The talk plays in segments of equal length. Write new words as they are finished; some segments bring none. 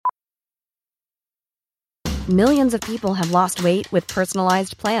Millions of people have lost weight with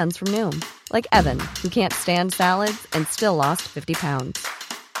personalized plans from Noom. Like Evan, who can't stand salads and still lost 50 pounds.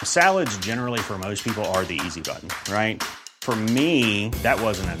 Salads generally for most people are the easy button, right? For me, that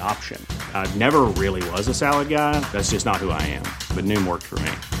wasn't an option. I never really was a salad guy. That's just not who I am. But Noom worked for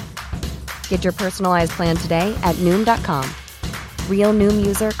me. Get your personalized plan today at Noom.com. Real Noom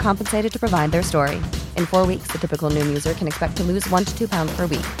user compensated to provide their story. In 4 weeks, the typical Noom user can expect to lose 1 to 2 pounds per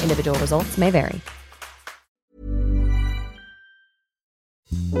week. Individual results may vary.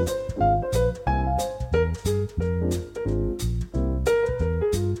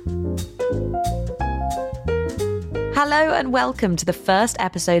 Hello and welcome to the first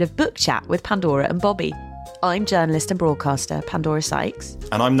episode of Book Chat with Pandora and Bobby. I'm journalist and broadcaster Pandora Sykes.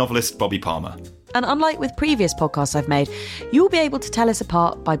 And I'm novelist Bobby Palmer. And unlike with previous podcasts I've made, you'll be able to tell us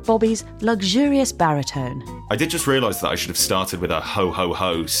apart by Bobby's luxurious baritone. I did just realise that I should have started with a ho ho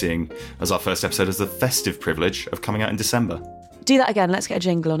ho, seeing as our first episode has the festive privilege of coming out in December. Do that again, let's get a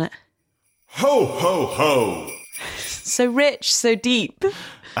jingle on it. Ho ho ho! So rich, so deep.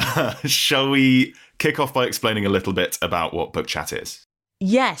 Shall we kick off by explaining a little bit about what Book Chat is?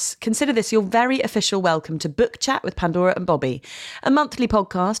 Yes, consider this your very official welcome to Book Chat with Pandora and Bobby, a monthly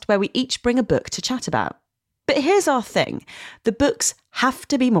podcast where we each bring a book to chat about. But here's our thing. The books have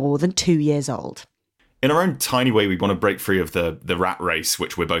to be more than 2 years old. In our own tiny way, we want to break free of the rat race,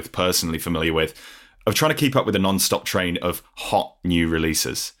 which we're both personally familiar with, of trying to keep up with a non-stop train of hot new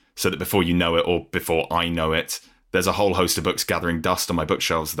releases, so that before you know it, or before I know it, there's a whole host of books gathering dust on my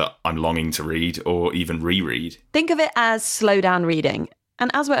bookshelves that I'm longing to read or even reread. Think of it as slow down reading.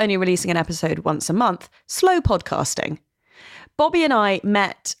 And as we're only releasing an episode once a month, slow podcasting. Bobby and I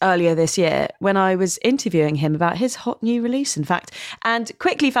met earlier this year when I was interviewing him about his hot new release, in fact, and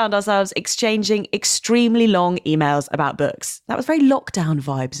quickly found ourselves exchanging extremely long emails about books. That was very lockdown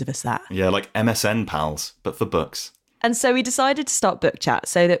vibes of us, that. Yeah, like MSN pals, but for books. And so we decided to start Book Chat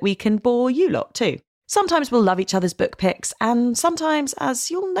so that we can bore you lot too. Sometimes we'll love each other's book picks, and sometimes, as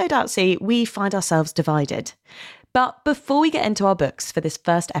you'll no doubt see, we find ourselves divided. But before we get into our books for this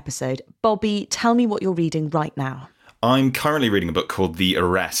first episode, Bobby, tell me what you're reading right now. I'm currently reading a book called The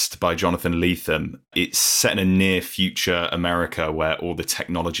Arrest by Jonathan Lethem. It's set in a near future America where all the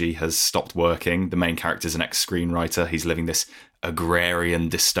technology has stopped working. The main character's an ex-screenwriter. He's living this agrarian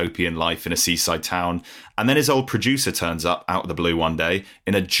dystopian life in a seaside town. And then his old producer turns up out of the blue one day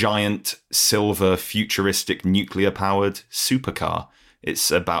in a giant silver futuristic nuclear-powered supercar. It's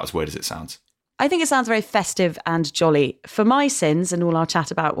about as weird as it sounds. I think it sounds very festive and jolly. For my sins and all our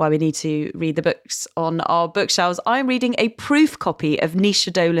chat about why we need to read the books on our bookshelves, I'm reading a proof copy of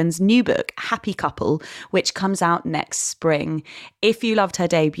Nisha Dolan's new book, Happy Couple, which comes out next spring. If you loved her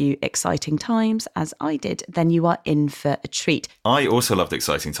debut, Exciting Times, as I did, then you are in for a treat. I also loved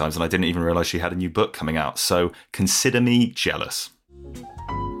Exciting Times, and I didn't even realise she had a new book coming out, so consider me jealous.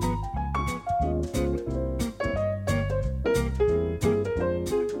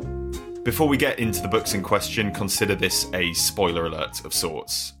 Before we get into the books in question, consider this a spoiler alert of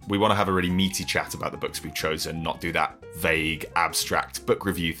sorts. We want to have a really meaty chat about the books we've chosen, not do that vague, abstract book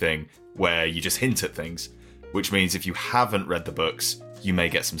review thing where you just hint at things, which means if you haven't read the books, you may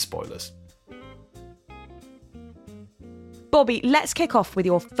get some spoilers. Bobby, let's kick off with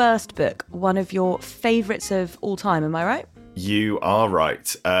your first book, one of your favourites of all time, am I right? You are right.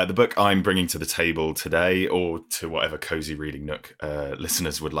 The book I'm bringing to the table today, or to whatever cozy reading nook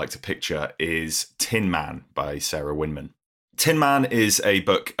listeners would like to picture, is Tin Man by Sarah Winman. Tin Man is a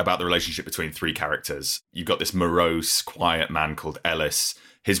book about the relationship between three characters. You've got this morose, quiet man called Ellis,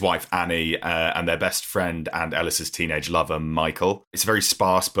 his wife Annie, and their best friend and Ellis's teenage lover, Michael. It's a very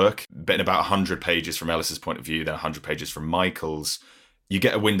sparse book, but in about 100 pages from Ellis's point of view, then 100 pages from Michael's. You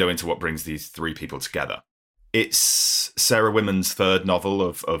get a window into what brings these three people together. It's Sarah Winman's third novel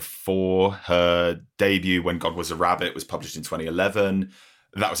of four. Her debut, When God Was a Rabbit, was published in 2011.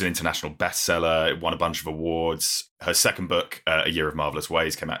 That was an international bestseller. It won a bunch of awards. Her second book, A Year of Marvelous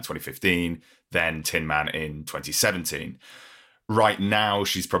Ways, came out in 2015. Then Tin Man in 2017. Right now,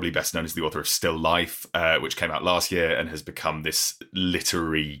 she's probably best known as the author of Still Life, which came out last year and has become this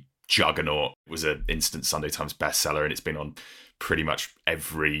literary juggernaut. It was an instant Sunday Times bestseller, and it's been on pretty much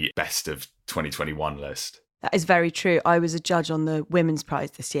every best of 2021 list. That is very true. I was a judge on the Women's Prize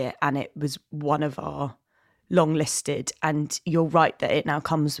this year, and it was one of our long listed. And you're right that it now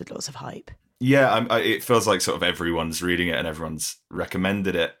comes with lots of hype. Yeah, it feels like sort of everyone's reading it and everyone's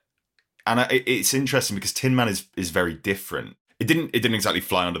recommended it. And it's interesting because Tin Man is very different. It didn't exactly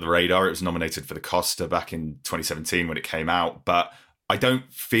fly under the radar. It was nominated for the Costa back in 2017 when it came out, but I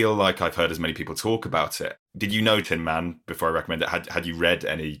don't feel like I've heard as many people talk about it. Did you know Tin Man before I recommend it? Had you read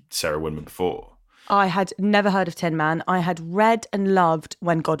any Sarah Winman before? I had never heard of Tin Man. I had read and loved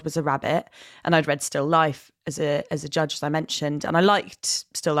When God Was a Rabbit, and I'd read Still Life as a judge, as I mentioned, and I liked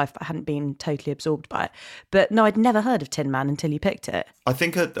Still Life, but I hadn't been totally absorbed by it. But no, I'd never heard of Tin Man until you picked it. I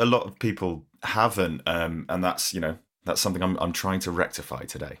think a lot of people haven't, and that's something I'm trying to rectify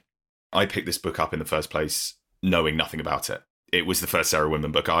today. I picked this book up in the first place knowing nothing about it. It was the first Sarah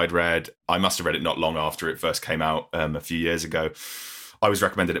Winman book I'd read. I must have read it not long after it first came out a few years ago. I was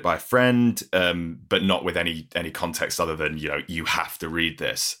recommended it by a friend, but not with any context other than, you have to read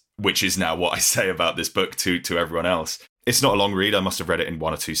this, which is now what I say about this book to everyone else. It's not a long read. I must have read it in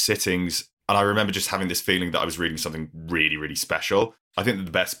 1 or 2 sittings. And I remember just having this feeling that I was reading something really, really special. I think that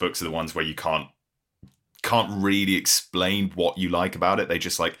the best books are the ones where you can't really explain what you like about it. They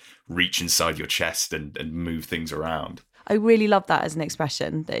just like reach inside your chest and move things around. I really love that as an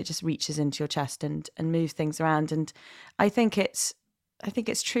expression, that it just reaches into your chest and moves things around. And I think it's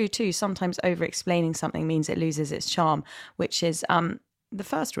true too. Sometimes over-explaining something means it loses its charm, which is the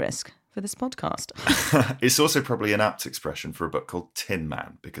first risk for this podcast. It's also probably an apt expression for a book called Tin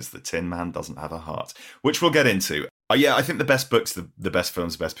Man, because the Tin Man doesn't have a heart, which we'll get into. I think the best books, the best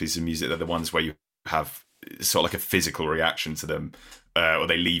films, the best pieces of music, they're the ones where you have sort of like a physical reaction to them, or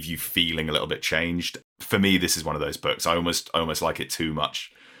they leave you feeling a little bit changed. For me, this is one of those books. I almost like it too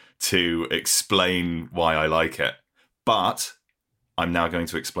much to explain why I like it. But I'm now going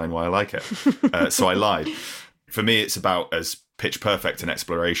to explain why I like it. So I lied. For me, it's about as pitch perfect an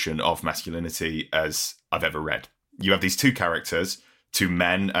exploration of masculinity as I've ever read. You have these 2 characters, 2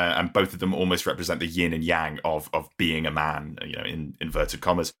 men, and both of them almost represent the yin and yang of being a man, in inverted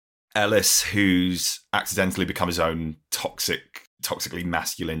commas. Ellis, who's accidentally become his own toxically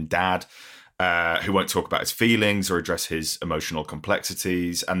masculine dad, who won't talk about his feelings or address his emotional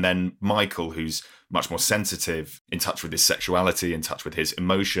complexities. And then Michael, who's much more sensitive, in touch with his sexuality, in touch with his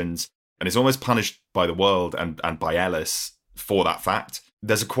emotions, and is almost punished by the world and by Ellis for that fact.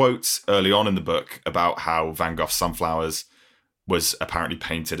 There's a quote early on in the book about how Van Gogh's Sunflowers was apparently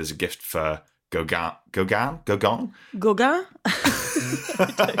painted as a gift for Gauguin?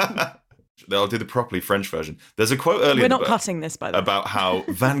 I'll do the properly French version. There's a quote earlier. We're not cutting this, by the way. About how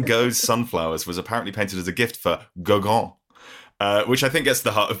Van Gogh's Sunflowers was apparently painted as a gift for Gauguin, which I think gets to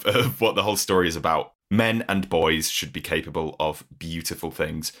the heart of what the whole story is about. Men and boys should be capable of beautiful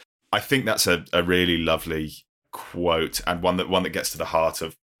things. I think that's a really lovely quote, and one that gets to the heart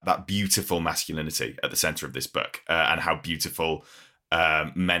of that beautiful masculinity at the center of this book, and how beautiful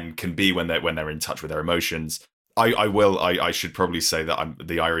men can be when they're in touch with their emotions. I should probably say that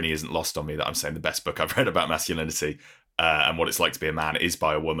the irony isn't lost on me that I'm saying the best book I've read about masculinity and what it's like to be a man is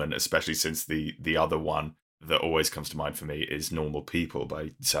by a woman, especially since the other one that always comes to mind for me is Normal People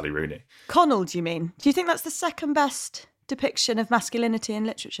by Sally Rooney. Connell, do you mean? Do you think that's the second best depiction of masculinity in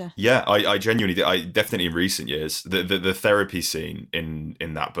literature? Yeah, I genuinely do. I definitely in recent years, the therapy scene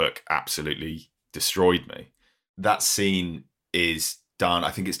in that book absolutely destroyed me. That scene is done.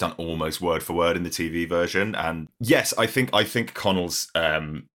 I think it's done almost word for word in the TV version. And yes, I think Connell's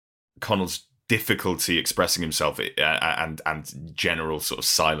difficulty expressing himself and general sort of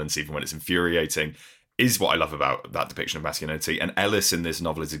silence, even when it's infuriating, is what I love about that depiction of masculinity. And Ellis in this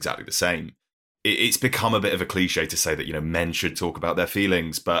novel is exactly the same. It's become a bit of a cliche to say that, men should talk about their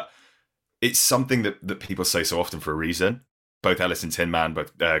feelings, but it's something that people say so often for a reason. Both Ellis and Tin Man,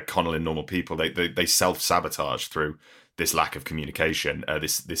 both Connell in Normal People, they self-sabotage through this lack of communication,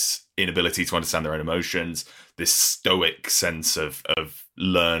 this inability to understand their own emotions, this stoic sense of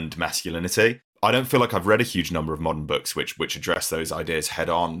learned masculinity. I don't feel like I've read a huge number of modern books which address those ideas head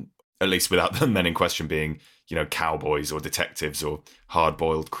on, at least without the men in question being, cowboys or detectives or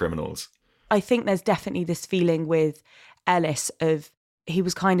hard-boiled criminals. I think there's definitely this feeling with Ellis of he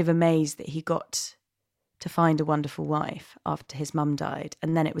was kind of amazed that he got to find a wonderful wife after his mum died,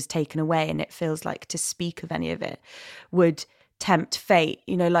 and then it was taken away, and it feels like to speak of any of it would tempt fate.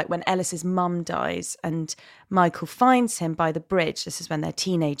 Like when Ellis's mum dies and Michael finds him by the bridge, this is when they're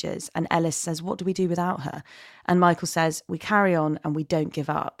teenagers, and Ellis says, "What do we do without her?" And Michael says, "We carry on and we don't give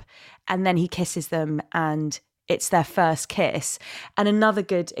up." And then he kisses them and it's their first kiss. And another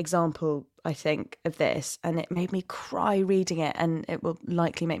good example, I think, of this, and it made me cry reading it, and it will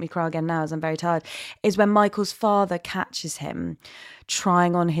likely make me cry again now as I'm very tired, is when Michael's father catches him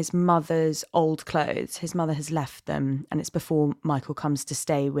trying on his mother's old clothes. His mother has left them, and it's before Michael comes to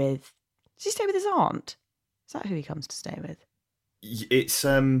stay with... Does he stay with his aunt? Is that who he comes to stay with? It's...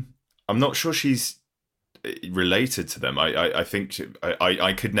 I'm not sure she's related to them. I think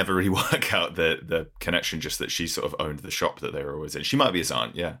I could never really work out the connection, just that she sort of owned the shop that they were always in. She might be his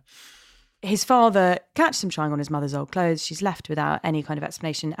aunt, yeah. His father catches him trying on his mother's old clothes. She's left without any kind of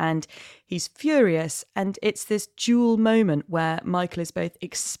explanation, and he's furious. And it's this dual moment where Michael is both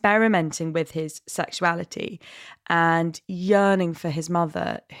experimenting with his sexuality and yearning for his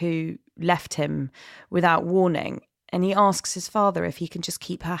mother, who left him without warning. And he asks his father if he can just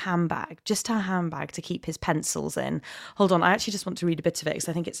keep her handbag, just her handbag to keep his pencils in. Hold on, I actually just want to read a bit of it because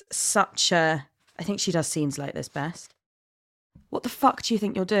I think it's I think she does scenes like this best. "What the fuck do you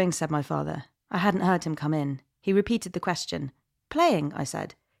think you're doing?" said my father. I hadn't heard him come in. He repeated the question. "Playing," I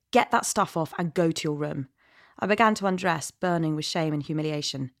said. "Get that stuff off and go to your room." I began to undress, burning with shame and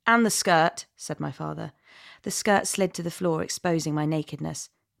humiliation. "And the skirt," said my father. The skirt slid to the floor, exposing my nakedness.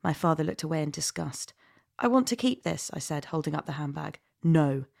 My father looked away in disgust. "I want to keep this," I said, holding up the handbag.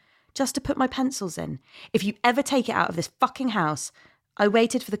 "No. Just to put my pencils in. If you ever take it out of this fucking house..." I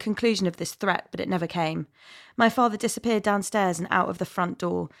waited for the conclusion of this threat, but it never came. My father disappeared downstairs and out of the front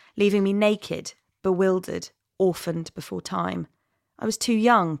door, leaving me naked, bewildered, orphaned before time. I was too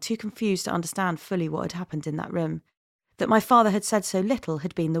young, too confused to understand fully what had happened in that room. That my father had said so little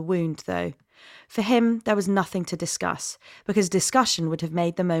had been the wound, though. For him, there was nothing to discuss, because discussion would have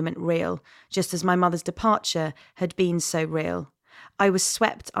made the moment real, just as my mother's departure had been so real. I was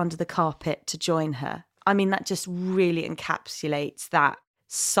swept under the carpet to join her. I mean, that just really encapsulates that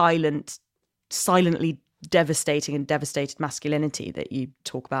silently devastating and devastated masculinity that you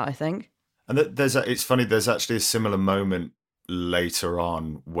talk about, I think. And it's funny, there's actually a similar moment later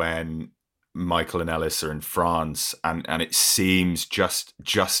on when Michael and Ellis are in France, and it seems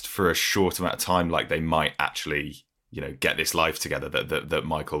just for a short amount of time like they might actually, get this life together that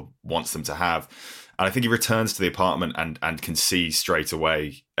Michael wants them to have. And I think he returns to the apartment and can see straight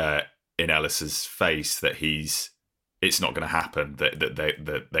away in Ellis's face that it's not going to happen,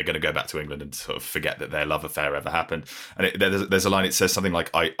 that they're going to go back to England and sort of forget that their love affair ever happened. And there's a line, it says something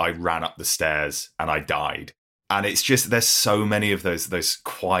like, I ran up the stairs and I died. And it's just, there's so many of those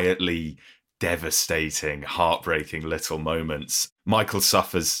quietly devastating, heartbreaking little moments. Michael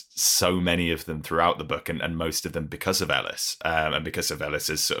suffers so many of them throughout the book, and most of them because of Ellis, and because of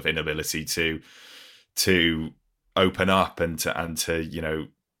Ellis's sort of inability to open up and to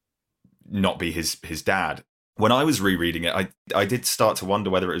not be his dad. When I was rereading it, I did start to wonder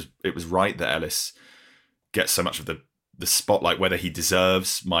whether it was right that Ellis gets so much of the spotlight, whether he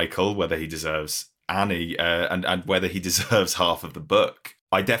deserves Michael, whether he deserves Annie, and whether he deserves half of the book.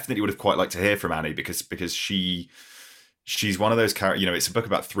 I definitely would have quite liked to hear from Annie because she's one of those characters. It's a book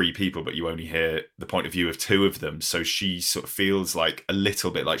about three people, but you only hear the point of view of two of them. So she sort of feels like a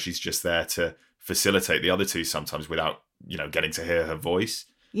little bit like she's just there to facilitate the other two sometimes without getting to hear her voice.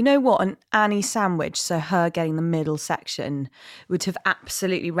 You know what? An Annie sandwich, so her getting the middle section, would have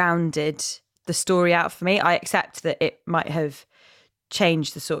absolutely rounded the story out for me. I accept that it might have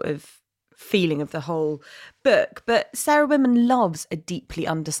changed the sort of feeling of the whole book, but Sarah Winman loves a deeply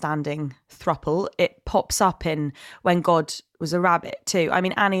understanding throuple. It pops up in When God Was a Rabbit too. I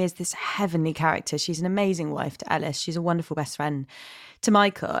mean, Annie is this heavenly character. She's an amazing wife to Ellis. She's a wonderful best friend to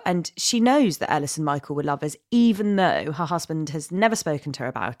Michael, and she knows that Ellis and Michael were lovers, even though her husband has never spoken to her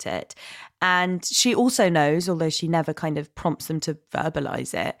about it. And she also knows, although she never kind of prompts them to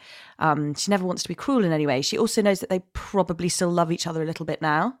verbalise it, she never wants to be cruel in any way. She also knows that they probably still love each other a little bit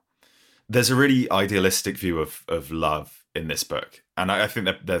now. There's a really idealistic view of love in this book, and I think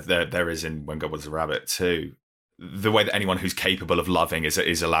that there is in When God Was a Rabbit too. The way that anyone who's capable of loving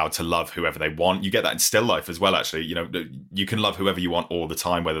is allowed to love whoever they want. You get that in still life as well, actually. You can love whoever you want all the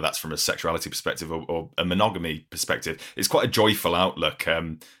time, whether that's from a sexuality perspective or a monogamy perspective. It's quite a joyful outlook.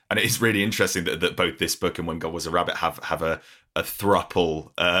 And it is really interesting that both this book and When God Was a Rabbit have a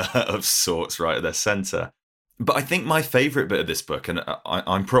throuple of sorts right at their centre. But I think my favourite bit of this book, and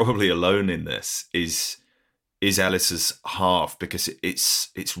I'm probably alone in this, is Ellis's half, because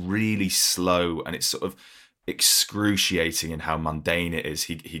it's really slow and it's sort of excruciating in how mundane it is.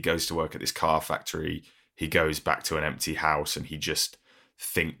 He goes to work at this car factory. He goes back to an empty house and he just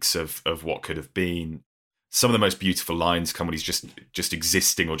thinks of what could have been. Some of the most beautiful lines come when he's just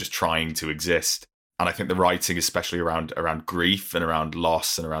existing or just trying to exist. And I think the writing, especially around grief and around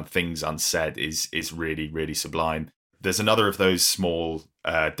loss and around things unsaid, is really, really sublime. There's another of those small,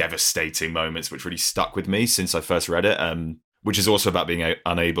 devastating moments which really stuck with me since I first read it, which is also about being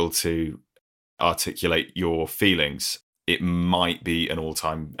unable to articulate your feelings. It might be an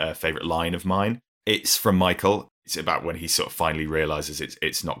all-time favourite line of mine. It's from Michael. It's about when he sort of finally realises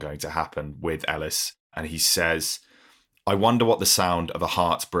it's not going to happen with Ellis. And he says, "I wonder what the sound of a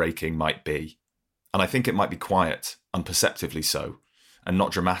heart breaking might be. And I think it might be quiet, unperceptibly so, and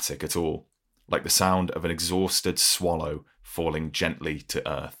not dramatic at all, like the sound of an exhausted swallow falling gently to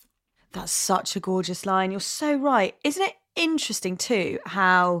earth." That's such a gorgeous line. You're so right. Isn't it interesting too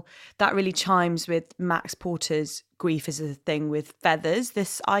how that really chimes with Max Porter's Grief is a Thing with Feathers,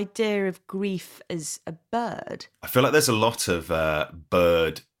 this idea of grief as a bird? I feel like there's a lot of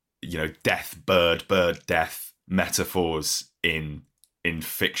bird, death, bird death metaphors in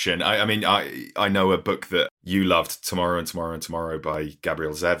fiction. I mean, I know a book that you loved, Tomorrow and Tomorrow and Tomorrow by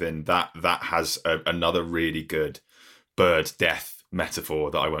Gabrielle Zevin, that has another really good bird death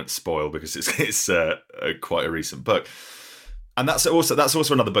metaphor that I won't spoil because it's quite a recent book. And that's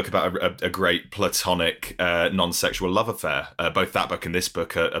also another book about a great platonic, non-sexual love affair. Both that book and this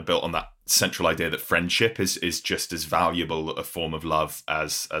book are built on that central idea that friendship is just as valuable a form of love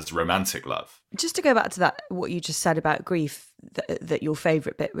as romantic love. Just to go back to that, what you just said about grief, that your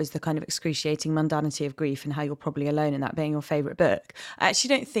favourite bit was the kind of excruciating mundanity of grief and how you're probably alone in that being your favourite book. I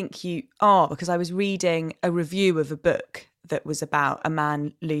actually don't think you are, because I was reading a review of a book that was about a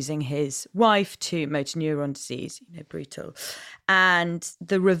man losing his wife to motor neuron disease, brutal. And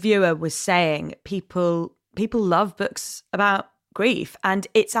the reviewer was saying people love books about grief. And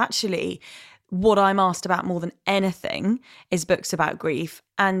it's actually what I'm asked about more than anything is books about grief.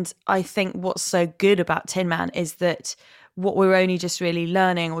 And I think what's so good about Tin Man is that what we're only just really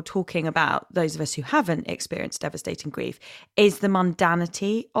learning or talking about, those of us who haven't experienced devastating grief, is the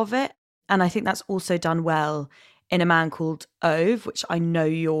mundanity of it. And I think that's also done well in A Man Called Ove, which I know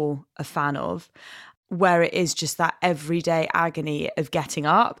you're a fan of, where it is just that everyday agony of getting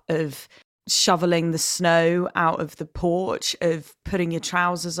up, of shoveling the snow out of the porch, of putting your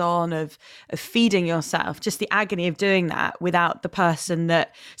trousers on, of feeding yourself, just the agony of doing that without the person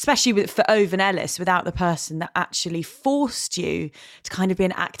that, especially for Ove and Ellis, without the person that actually forced you to kind of be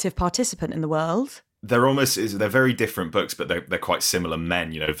an active participant in the world. They're very different books, but they're quite similar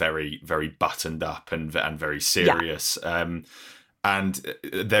men, very, very buttoned up and very serious. Yeah. And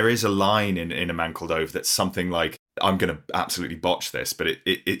there is a line in A Man Called Ove that's something like, I'm going to absolutely botch this, but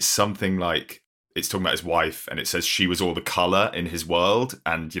it's something like, it's talking about his wife, and it says she was all the colour in his world,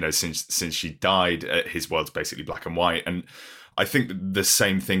 and since she died, his world's basically black and white. And I think the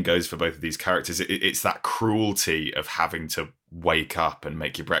same thing goes for both of these characters. It's that cruelty of having to wake up and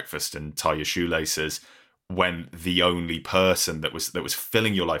make your breakfast and tie your shoelaces when the only person that was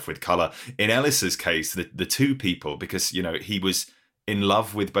filling your life with colour, in Ellis's case, the two people, because he was in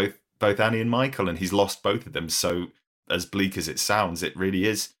love with both Annie and Michael, and he's lost both of them. So as bleak as it sounds, it really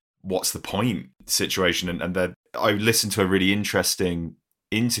is what's the point situation. And I listened to a really interesting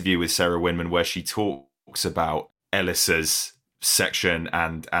interview with Sarah Winman where she talks about Ellis's section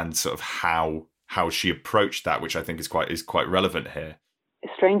and sort of how she approached that, which I think is quite relevant here.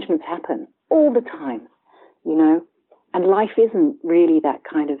 Estrangements happen all the time, and life isn't really that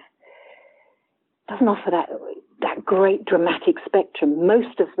kind of, doesn't offer that great dramatic spectrum.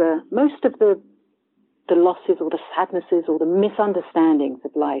 Most of the losses or the sadnesses or the misunderstandings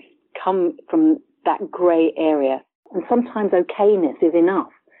of life come from that grey area, and sometimes okayness is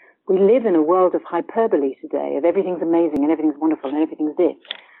enough. We live in a world of hyperbole today, of everything's amazing and everything's wonderful and everything's this.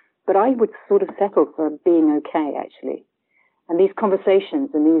 But I would sort of settle for being okay, actually. And these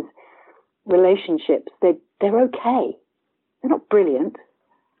conversations and these relationships, they're okay. They're not brilliant,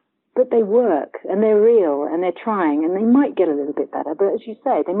 but they work, and they're real, and they're trying, and they might get a little bit better, but as you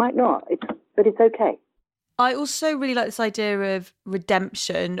say, they might not. But it's okay. I also really like this idea of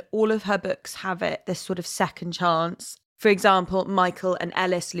redemption. All of her books have it, this sort of second chance. For example, Michael and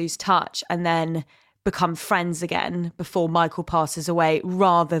Ellis lose touch and then become friends again before Michael passes away,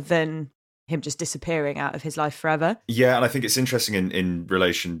 rather than him just disappearing out of his life forever. Yeah, and I think it's interesting in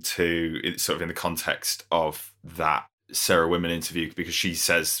relation to, sort of in the context of that Sarah Winman interview, because she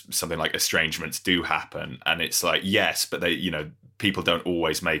says something like estrangements do happen, and it's like, yes, but they, people don't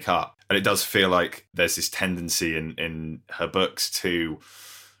always make up. And it does feel like there's this tendency in her books to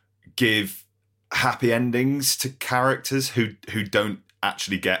give happy endings to characters who don't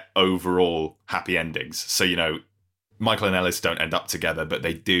actually get overall happy endings. So, Michael and Ellis don't end up together, but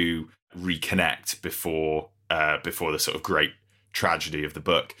they do reconnect before the sort of great tragedy of the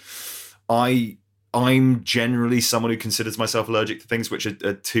book. I'm generally someone who considers myself allergic to things which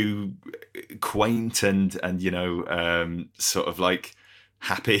are too quaint and sort of like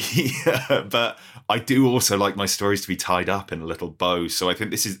happy. But I do also like my stories to be tied up in a little bow. So I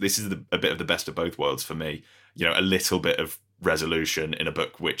think this is a bit of the best of both worlds for me. A little bit of resolution in a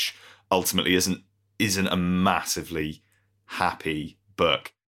book which ultimately isn't a massively happy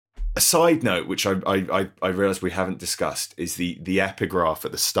book. A side note, which I realised we haven't discussed, is the epigraph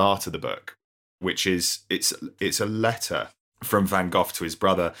at the start of the book, which is it's a letter from Van Gogh to his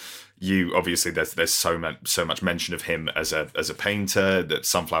brother. You obviously there's so much mention of him as a painter, that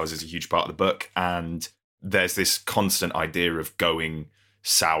Sunflowers is a huge part of the book, and there's this constant idea of going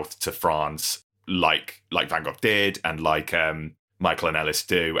south to France, like Van Gogh did, and like Michael and Ellis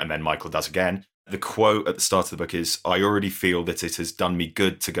do, and then Michael does again. The quote at the start of the book is, "I already feel that it has done me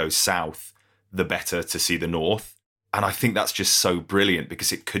good to go south, the better to see the north." And I think that's just so brilliant,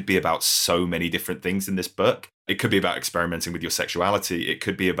 because it could be about so many different things in this book. It could be about experimenting with your sexuality. It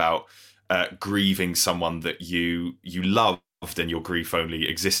could be about grieving someone that you loved, and your grief only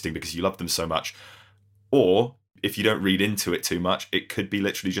existing because you loved them so much. Or if you don't read into it too much, it could be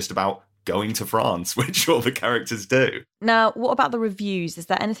literally just about going to France, which all the characters do. Now, what about the reviews? Is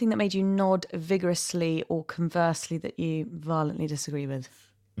there anything that made you nod vigorously or conversely that you violently disagree with?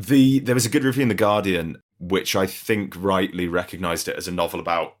 There was a good review in The Guardian, which I think rightly recognised it as a novel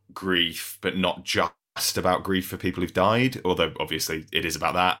about grief, but not just about grief for people who've died, although obviously it is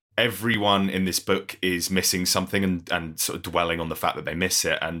about that. Everyone in this book is missing something and sort of dwelling on the fact that they miss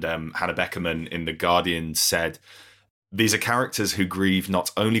it. And Hannah Beckerman in The Guardian said, "These are characters who grieve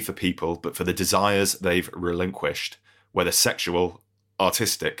not only for people, but for the desires they've relinquished, whether sexual,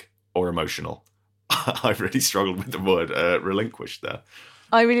 artistic, or emotional." I've really struggled with the word relinquished there.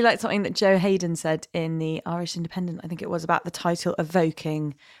 I really liked something that Joe Hayden said in the Irish Independent, I think it was, about the title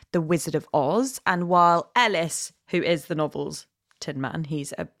evoking The Wizard of Oz. And while Ellis, who is the novel's Tin Man,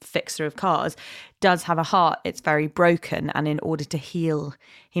 he's a fixer of cars, does have a heart, it's very broken. And in order to heal,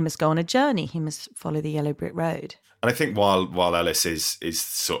 he must go on a journey. He must follow the yellow brick road. And I think while Ellis is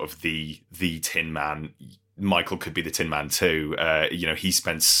sort of the Tin Man, Michael could be the Tin Man too. He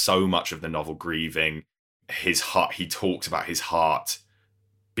spends so much of the novel grieving his heart. He talks about his heart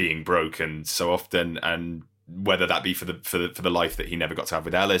being broken so often, and whether that be for the life that he never got to have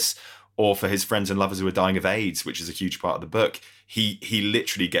with Ellis, or for his friends and lovers who are dying of AIDS, which is a huge part of the book. He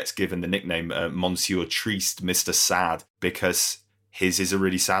literally gets given the nickname Monsieur Triste, Mr. Sad, because his is a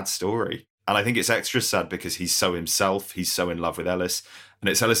really sad story. And I think it's extra sad because he's so himself, he's so in love with Ellis, and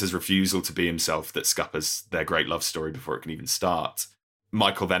it's Ellis's refusal to be himself that scuppers their great love story before it can even start.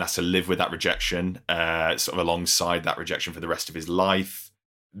 Michael then has to live with that rejection, sort of alongside that rejection for the rest of his life.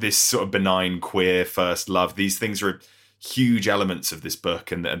 This sort of benign queer first love, these things are huge elements of this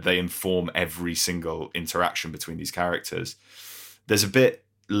book, and they inform every single interaction between these characters. There's a bit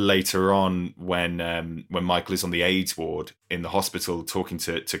later on when Michael is on the AIDS ward in the hospital talking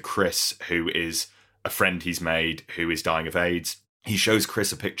to Chris, who is a friend he's made who is dying of AIDS. He shows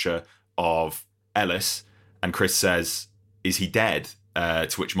Chris a picture of Ellis, and Chris says, "Is he dead?"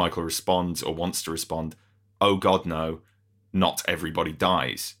 To which Michael responds, or wants to respond, "Oh God, no. Not everybody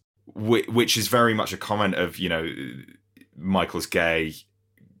dies," which is very much a comment of, Michael's gay,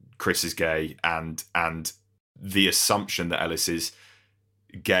 Chris is gay, and the assumption that Ellis is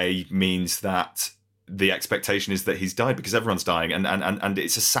gay means that the expectation is that he's died because everyone's dying, and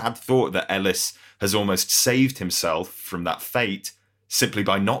it's a sad thought that Ellis has almost saved himself from that fate simply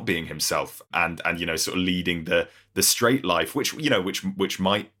by not being himself, and sort of leading the straight life, which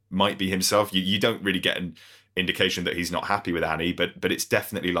might be himself. You don't really get an indication that he's not happy with Annie, but it's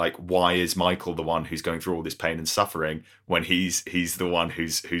definitely like, why is Michael the one who's going through all this pain and suffering when he's the one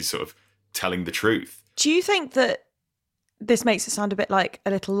who's sort of telling the truth? Do you think that this makes it sound a bit like A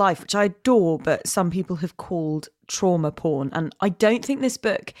Little Life, which I adore, but some people have called trauma porn? And I don't think this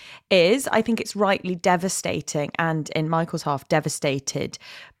book is. I think it's rightly devastating, and in Michael's half, devastated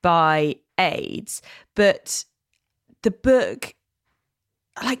by AIDS. But the book,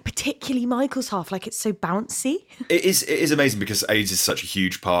 like particularly Michael's half, like it's so bouncy. It is amazing because AIDS is such a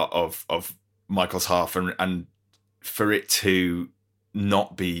huge part of Michael's half, and for it to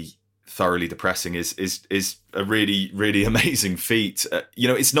not be thoroughly depressing is a really, really amazing feat.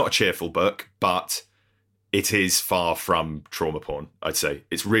 It's not a cheerful book, but it is far from trauma porn, I'd say.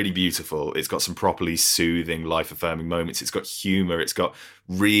 It's really beautiful. It's got some properly soothing, life-affirming moments. It's got humour. It's got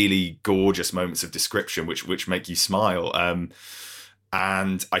really gorgeous moments of description which make you smile.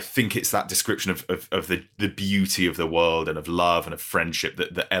 And I think it's that description of the beauty of the world and of love and of friendship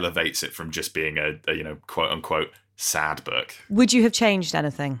that elevates it from just being a quote unquote sad book. Would you have changed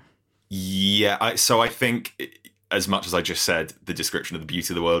anything? Yeah, I think, as much as I just said, the description of the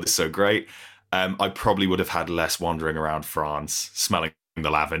beauty of the world is so great. I probably would have had less wandering around France, smelling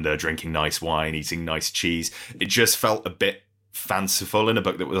the lavender, drinking nice wine, eating nice cheese. It just felt a bit fanciful in a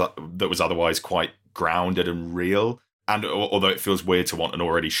book that was otherwise quite grounded and real. And although it feels weird to want an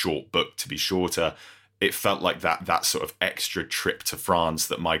already short book to be shorter, it felt like that sort of extra trip to France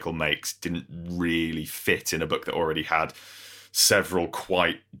that Michael makes didn't really fit in a book that already had several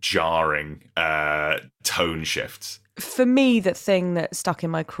quite jarring tone shifts. For me, the thing that stuck in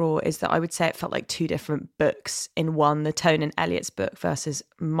my craw is that I would say it felt like two different books in one. The tone in Eliot's book versus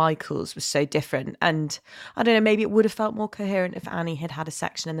Michael's was so different. And I don't know, maybe it would have felt more coherent if Annie had had a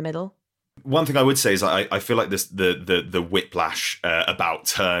section in the middle. One thing I would say is I feel like the whiplash about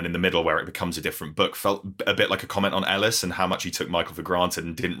turn in the middle where it becomes a different book felt a bit like a comment on Ellis and how much he took Michael for granted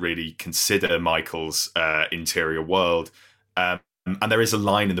and didn't really consider Michael's interior world. And there is a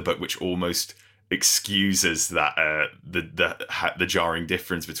line in the book which almost excuses that the jarring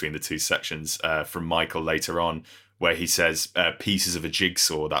difference between the two sections from Michael later on, where he says pieces of a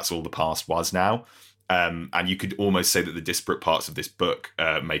jigsaw, that's all the past was now. And you could almost say that the disparate parts of this book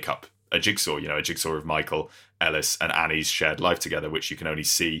make up a jigsaw, a jigsaw of Michael, Ellis and Annie's shared life together, which you can only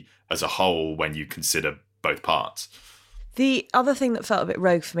see as a whole when you consider both parts. The other thing that felt a bit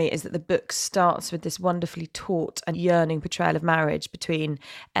rogue for me is that the book starts with this wonderfully taut and yearning portrayal of marriage between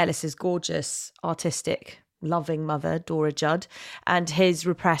Ellis's gorgeous, artistic, loving mother, Dora Judd, and his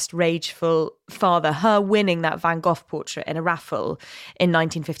repressed, rageful father, her winning that Van Gogh portrait in a raffle in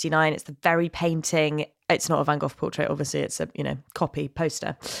 1959. It's the very painting. It's not a Van Gogh portrait, obviously, it's a, copy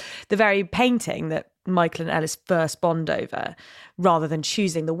poster. The very painting that Michael and Ellis first bond over, rather than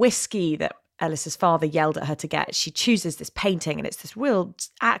choosing the whiskey that Ellis's father yelled at her to get, she chooses this painting, and it's this real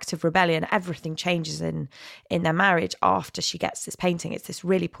act of rebellion. Everything changes in their marriage after she gets this painting. It's this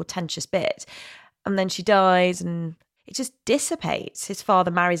really portentous bit. And then she dies and it just dissipates. His father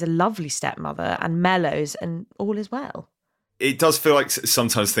marries a lovely stepmother and mellows, and all is well. It does feel like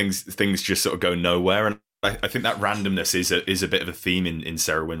sometimes things just sort of go nowhere, and I think that randomness is a bit of a theme in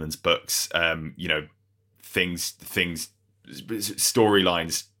Sarah Winman's books.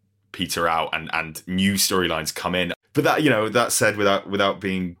 Storylines peter out and new storylines come in. But that said, without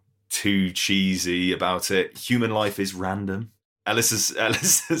being too cheesy about it, human life is random.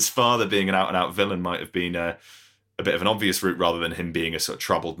 Ellis's father being an out-and-out villain might have been a bit of an obvious route rather than him being a sort of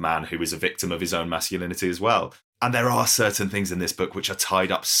troubled man who is a victim of his own masculinity as well. And there are certain things in this book which are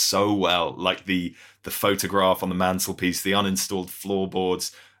tied up so well, like the photograph on the mantelpiece, the uninstalled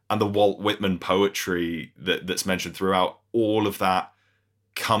floorboards, and the Walt Whitman poetry that's mentioned throughout. All of that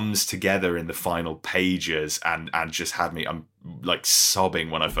comes together in the final pages and just had me, I'm like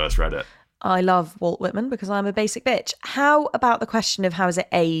sobbing when I first read it. I love Walt Whitman because I'm a basic bitch. How about the question of how is it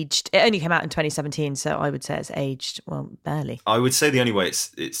aged? It only came out in 2017, so I would say it's aged, well, barely. I would say the only way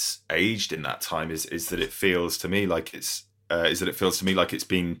it's aged in that time is that it feels to me like it's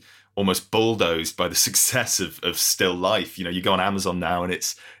been almost bulldozed by the success of Still Life. You go on Amazon now and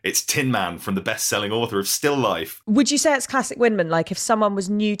it's Tin Man from the best-selling author of Still Life. Would you say it's classic Winman? Like if someone was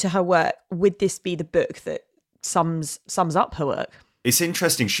new to her work, would this be the book that sums up her work? It's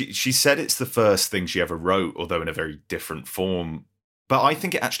interesting. She said it's the first thing she ever wrote, although in a very different form. But I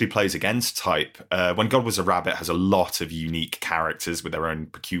think it actually plays against type. When God Was a Rabbit has a lot of unique characters with their own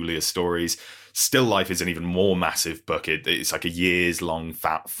peculiar stories. Still Life is an even more massive book. It's like a years-long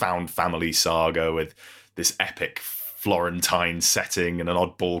found family saga with this epic Florentine setting and an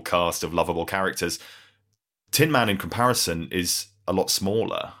oddball cast of lovable characters. Tin Man, in comparison, is a lot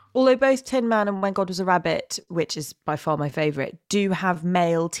smaller. Although both Tin Man and When God Was a Rabbit, which is by far my favourite, do have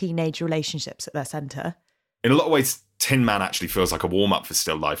male teenage relationships at their centre. In a lot of ways, Tin Man actually feels like a warm-up for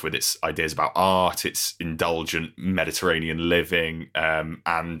Still Life with its ideas about art, its indulgent Mediterranean living,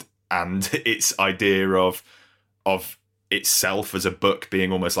 and its idea of itself as a book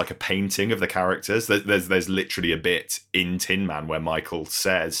being almost like a painting of the characters. There's literally a bit in Tin Man where Michael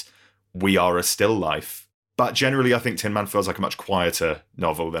says, "We are a still life." But generally, I think Tin Man feels like a much quieter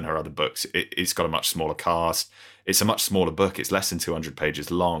novel than her other books. It's got a much smaller cast. It's a much smaller book. It's less than 200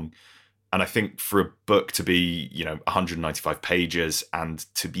 pages long. And I think for a book to be, 195 pages and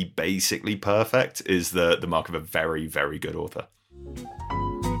to be basically perfect is the mark of a very, very good author.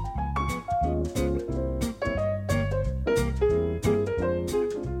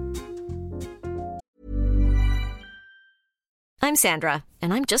 I'm Sandra,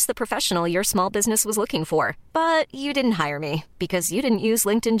 and I'm just the professional your small business was looking for. But you didn't hire me because you didn't use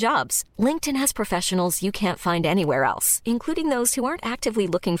LinkedIn Jobs. LinkedIn has professionals you can't find anywhere else, including those who aren't actively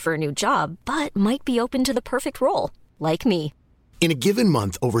looking for a new job, but might be open to the perfect role, like me. In a given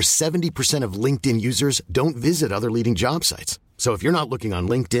month, over 70% of LinkedIn users don't visit other leading job sites. So if you're not looking on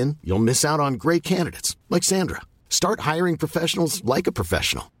LinkedIn, you'll miss out on great candidates like Sandra. Start hiring professionals like a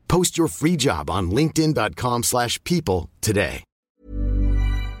professional. Post your free job on linkedin.com/people today.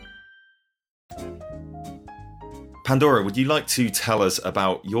 Pandora, would you like to tell us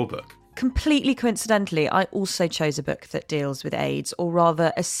about your book? Completely coincidentally, I also chose a book that deals with AIDS, or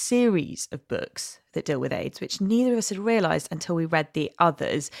rather a series of books that deal with AIDS, which neither of us had realised until we read the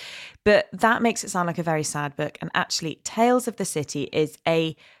others. But that makes it sound like a very sad book. And actually, Tales of the City is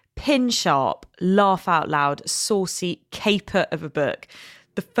a pin-sharp, laugh-out-loud, saucy caper of a book.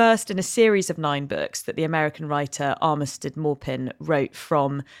 The first in a series of 9 books that the American writer Armistead Maupin wrote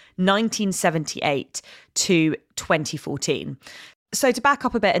from 1978 to 2014. So to back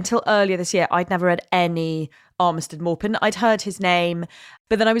up a bit, until earlier this year, I'd never read any Armistead Maupin. I'd heard his name,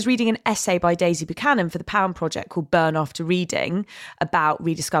 but then I was reading an essay by Daisy Buchanan for the Pound Project called Burn After Reading about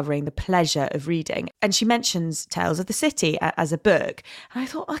rediscovering the pleasure of reading. And she mentions Tales of the City as a book. And I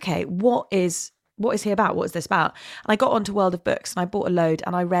thought, okay, what is he about? What is this about? And I got onto World of Books and I bought a load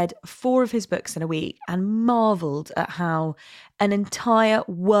and I read 4 of his books in a week and marvelled at how an entire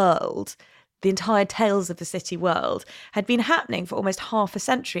world, the entire Tales of the City world, had been happening for almost half a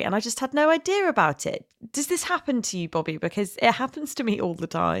century, and I just had no idea about it. Does this happen to you, Bobby? Because it happens to me all the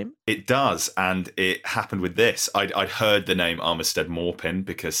time. It does, and it happened with this. I'd heard the name Armistead Maupin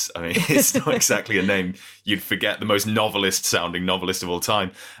because, I mean, it's not exactly a name you'd forget, the most novelist-sounding novelist of all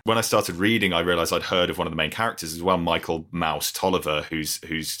time. When I started reading, I realised I'd heard of one of the main characters as well, Michael Mouse Tolliver, who's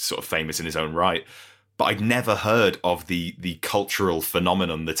sort of famous in his own right. But I'd never heard of the cultural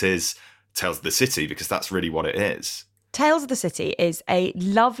phenomenon that is Tales of the City, because that's really what it is. Tales of the City is a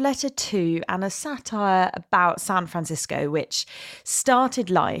love letter to and a satire about San Francisco, which started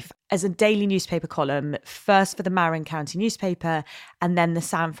life as a daily newspaper column, first for the Marin County newspaper and then the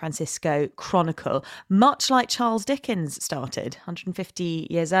San Francisco Chronicle, much like Charles Dickens started 150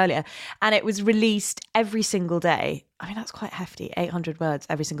 years earlier. And it was released every single day. I mean, that's quite hefty, 800 words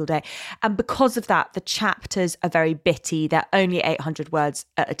every single day. And because of that, the chapters are very bitty. They're only 800 words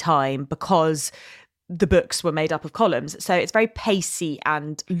at a time because the books were made up of columns. So it's very pacey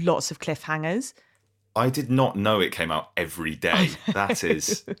and lots of cliffhangers. I did not know it came out every day.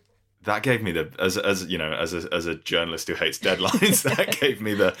 That gave me as a journalist who hates deadlines, that gave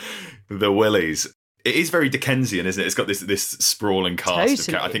me the willies. It is very Dickensian, isn't it? It's got this sprawling cast.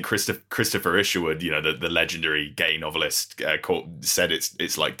 Totally. I think Christopher Isherwood, the legendary gay novelist, said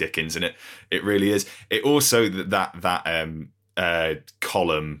it's like Dickens, and it really is. It also that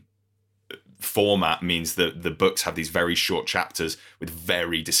column format means that the books have these very short chapters with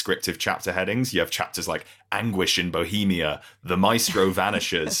very descriptive chapter headings. You have chapters like Anguish in Bohemia, The Maestro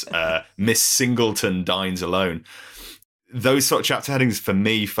Vanishes, Miss Singleton Dines Alone. Those sort of chapter headings for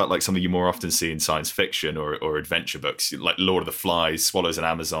me felt like something you more often see in science fiction or adventure books, like Lord of the Flies, Swallows and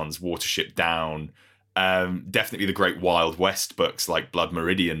Amazons, Watership Down. Definitely the Great Wild West books like Blood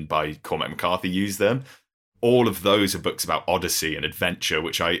Meridian by Cormac McCarthy use them. All of those are books about odyssey and adventure,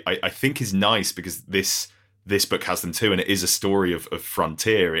 which I think is nice because this book has them too, and it is a story of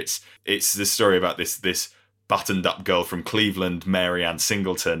frontier. It's the story about this buttoned up girl from Cleveland, Mary Ann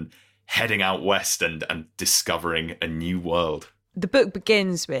Singleton, heading out west and discovering a new world. The book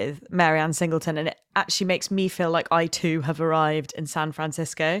begins with Mary Ann Singleton, and it actually makes me feel like I too have arrived in San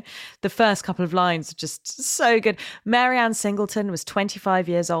Francisco. The first couple of lines are just so good. Mary Ann Singleton was 25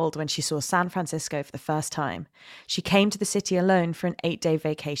 years old when she saw San Francisco for the first time. She came to the city alone for an 8-day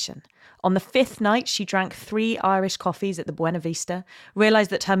vacation. On the 5th night, she drank 3 Irish coffees at the Buena Vista, realised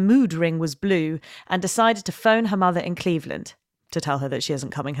that her mood ring was blue, and decided to phone her mother in Cleveland to tell her that she isn't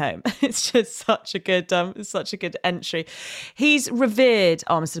coming home. It's just such a good entry. He's revered,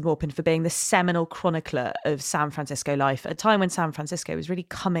 Armistead Maupin, for being the seminal chronicler of San Francisco life at a time when San Francisco was really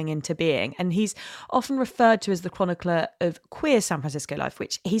coming into being. And he's often referred to as the chronicler of queer San Francisco life,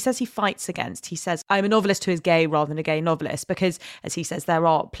 which he says he fights against. He says, I'm a novelist who is gay rather than a gay novelist, because, as he says, there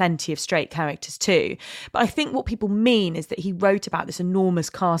are plenty of straight characters too. But I think what people mean is that he wrote about this enormous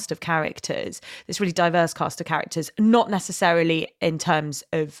cast of characters, this really diverse cast of characters, not necessarily in terms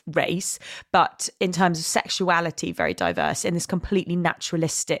of race, but in terms of sexuality, very diverse in this completely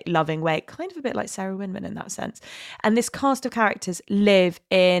naturalistic, loving way, kind of a bit like Sarah Winman in that sense. And this cast of characters live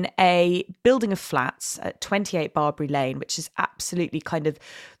in a building of flats at 28 Barbary Lane, which is absolutely kind of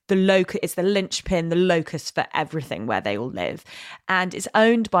it's the linchpin, the locus for everything where they all live. And it's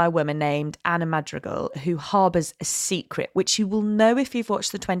owned by a woman named Anna Madrigal, who harbours a secret, which you will know if you've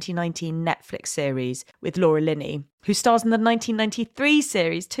watched the 2019 Netflix series with Laura Linney, who stars in the 1993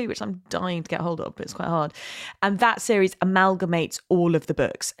 series too, which I'm dying to get hold of, but it's quite hard. And that series amalgamates all of the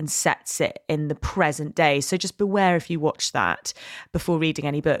books and sets it in the present day. So just beware if you watch that before reading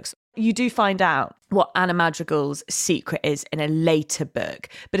any books. You do find out what Anna Madrigal's secret is in a later book.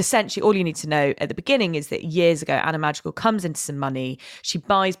 But essentially, all you need to know at the beginning is that years ago, Anna Madrigal comes into some money, she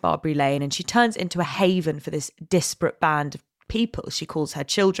buys Barbary Lane, and she turns it into a haven for this disparate band of people she calls her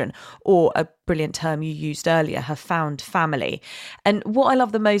children, or a brilliant term you used earlier, her found family. And what I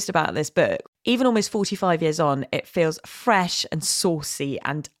love the most about this book, even almost 45 years on, it feels fresh and saucy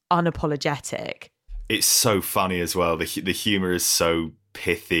and unapologetic. It's so funny as well. The humour is so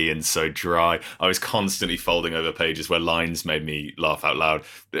pithy and so dry. I was constantly folding over pages where lines made me laugh out loud.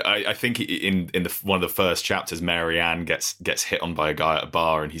 I think in one of the first chapters, Marianne gets hit on by a guy at a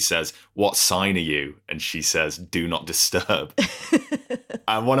bar, and he says, "What sign are you?" And she says, "Do not disturb."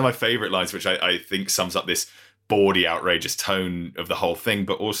 And one of my favourite lines, which I think sums up this bawdy, outrageous tone of the whole thing,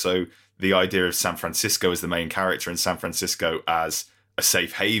 but also the idea of San Francisco as the main character and San Francisco as a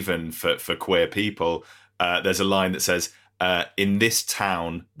safe haven for queer people. There's a line that says, in this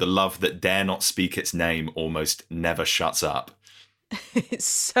town, the love that dare not speak its name almost never shuts up. It's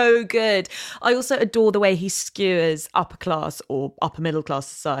so good. I also adore the way he skewers upper class or upper middle class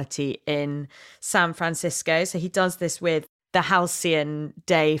society in San Francisco. So he does this with the Halcyon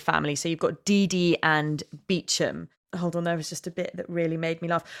Day family. So you've got Dee Dee and Beecham. Hold on, there was just a bit that really made me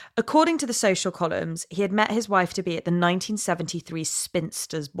laugh. According to the social columns, he had met his wife-to-be at the 1973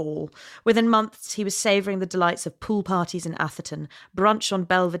 Spinsters Ball. Within months, he was savouring the delights of pool parties in Atherton, brunch on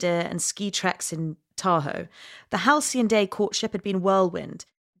Belvedere, and ski treks in Tahoe. The Halcyon Day courtship had been whirlwind.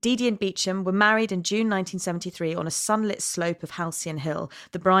 Dee Dee and Beecham were married in June 1973 on a sunlit slope of Halcyon Hill,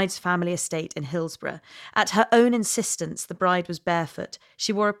 the bride's family estate in Hillsborough. At her own insistence, the bride was barefoot.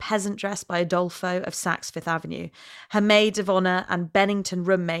 She wore a peasant dress by Adolfo of Saks Fifth Avenue. Her maid of honour and Bennington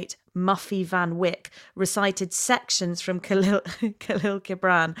roommate, Muffy Van Wyck, recited sections from Khalil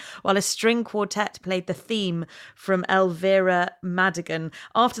Gibran, while a string quartet played the theme from Elvira Madigan.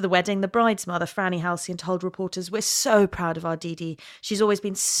 After the wedding, the bride's mother, Franny Halcyon, told reporters, "We're so proud of our Dee Dee. She's always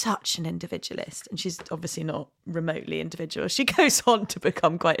been such an individualist." And she's obviously not remotely individual. She goes on to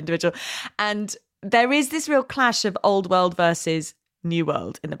become quite individual. And there is this real clash of old world versus New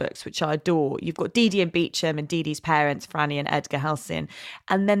World in the books, which I adore. You've got Dee Dee and Beecham and Dee Dee's parents, Franny and Edgar Halcyon.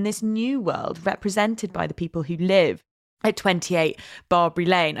 And then this new world represented by the people who live at 28 Barbary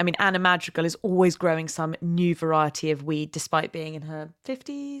Lane. I mean, Anna Madrigal is always growing some new variety of weed despite being in her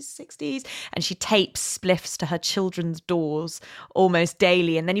 50s, 60s. And she tapes spliffs to her children's doors almost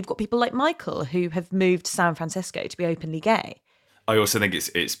daily. And then you've got people like Michael who have moved to San Francisco to be openly gay. I also think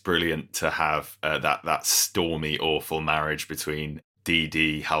it's brilliant to have that stormy, awful marriage between Dee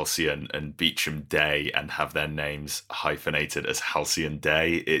Dee Halcyon and Beecham Day, and have their names hyphenated as Halcyon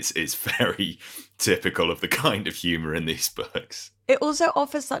Day. It's very typical of the kind of humour in these books. It also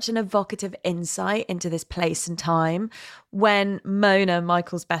offers such an evocative insight into this place and time. When Mona,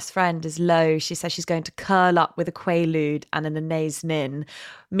 Michael's best friend, is low, she says she's going to curl up with a Quaalude and an Anais Nin.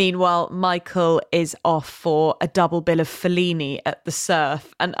 Meanwhile, Michael is off for a double bill of Fellini at the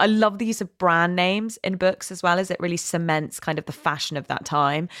Surf. And I love the use of brand names in books as well, as it really cements kind of the fashion of that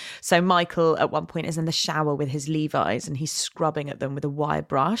time. So Michael at one point is in the shower with his Levi's and he's scrubbing at them with a wire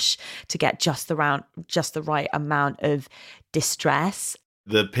brush to get just the right amount of distress.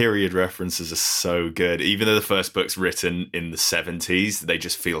 The period references are so good. Even though the first book's written in the 70s, they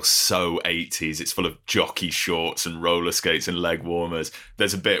just feel so 80s. It's full of jockey shorts and roller skates and leg warmers.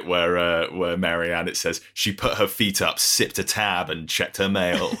 There's a bit where Marianne, it says, she put her feet up, sipped a tab and checked her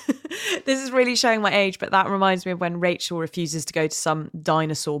mail. This is really showing my age, but that reminds me of when Rachel refuses to go to some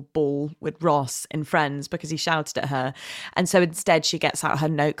dinosaur ball with Ross in Friends because he shouted at her. And so instead she gets out her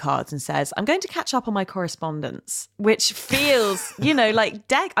note cards and says, "I'm going to catch up on my correspondence," which feels, like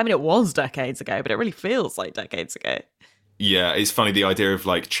it was decades ago, but it really feels like decades ago. Yeah, it's funny. The idea of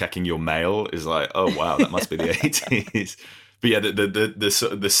like checking your mail is like, oh wow, that must be the 80s. But yeah,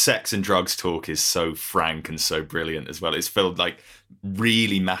 the sex and drugs talk is so frank and so brilliant as well. It's filled like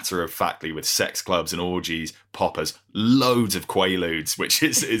really matter of factly with sex clubs and orgies, poppers, loads of Quaaludes, which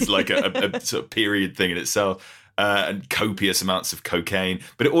is like a sort of period thing in itself. And copious amounts of cocaine,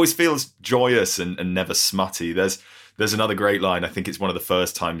 but it always feels joyous and never smutty. There's another great line. I think it's one of the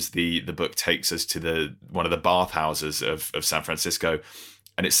first times the book takes us to one of the bathhouses of San Francisco,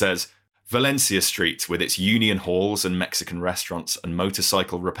 and it says, "Valencia Street, with its union halls and Mexican restaurants and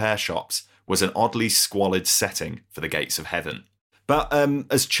motorcycle repair shops, was an oddly squalid setting for the gates of heaven." But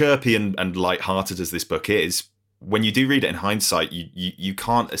as chirpy and light-hearted as this book is, when you do read it in hindsight, you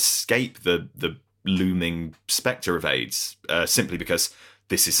can't escape the looming spectre of AIDS, simply because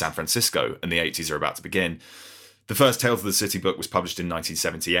this is San Francisco and the 80s are about to begin. The first Tales of the City book was published in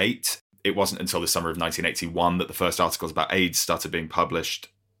 1978. It wasn't until the summer of 1981 that the first articles about AIDS started being published.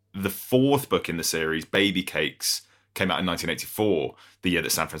 The fourth book in the series, Baby Cakes, came out in 1984, the year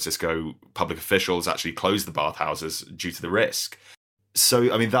that San Francisco public officials actually closed the bathhouses due to the risk.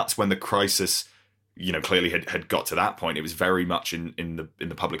 So, I mean, that's when the crisis clearly had got to that point. It was very much in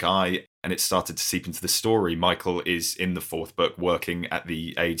the public eye, and it started to seep into the story. Michael is in the fourth book working at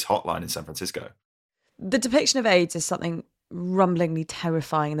the AIDS hotline in San Francisco. The depiction of AIDS is something rumblingly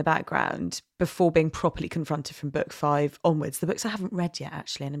terrifying in the background before being properly confronted from book 5 onwards. The books I haven't read yet,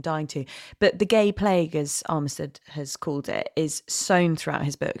 actually, and I'm dying to. But the gay plague, as Armistead has called it, is sown throughout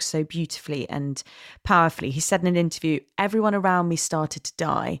his books so beautifully and powerfully. He said in an interview, "Everyone around me started to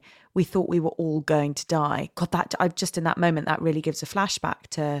die. We thought we were all going to die." God, just in that moment, that really gives a flashback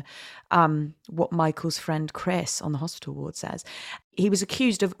to what Michael's friend Chris on the hospital ward says. He was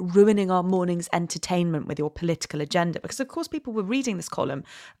accused of ruining our morning's entertainment with your political agenda, because of course people were reading this column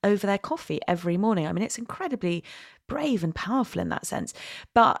over their coffee every morning. I mean, it's incredibly brave and powerful in that sense.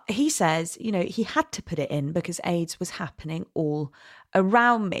 But he says, he had to put it in because AIDS was happening all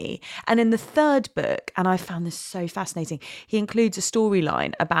around me. And in the third book, and I found this so fascinating, he includes a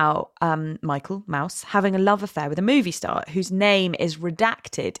storyline about Michael Mouse having a love affair with a movie star whose name is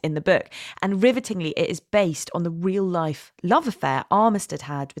redacted in the book. And rivetingly, it is based on the real life love affair Armistead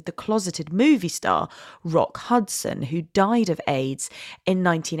had with the closeted movie star Rock Hudson, who died of AIDS in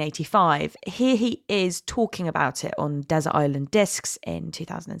 1985. Here he is talking about it on Desert Island Discs in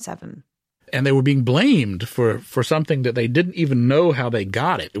 2007. And they were being blamed for something that they didn't even know how they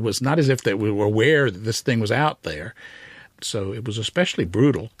got it. It was not as if they were aware that this thing was out there. So it was especially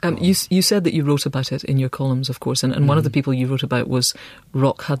brutal. You said that you wrote about it in your columns, of course, and one of the people you wrote about was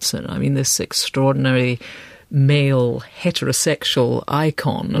Rock Hudson. I mean, this extraordinary male heterosexual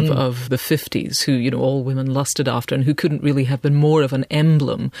icon of the 50s who, all women lusted after, and who couldn't really have been more of an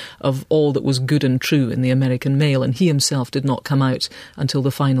emblem of all that was good and true in the American male. And he himself did not come out until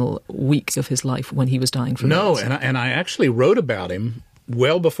the final weeks of his life when he was dying from AIDS. And I actually wrote about him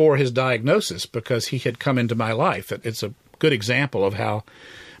well before his diagnosis because he had come into my life. It's a good example of how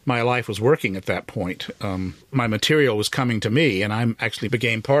my life was working at that point. My material was coming to me, and I actually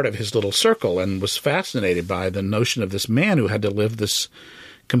became part of his little circle and was fascinated by the notion of this man who had to live this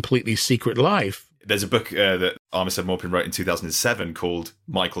completely secret life. There's a book that Armistead Maupin wrote in 2007 called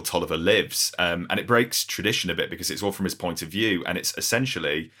Michael Tolliver Lives, and it breaks tradition a bit because it's all from his point of view, and it's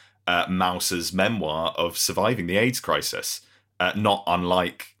essentially Mouse's memoir of surviving the AIDS crisis, not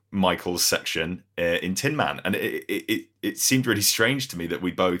unlike Michael's section in Tin Man. And it seemed really strange to me that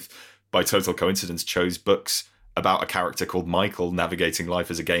we both, by total coincidence, chose books about a character called Michael navigating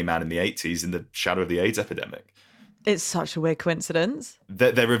life as a gay man in the 80s in the shadow of the AIDS epidemic. It's such a weird coincidence.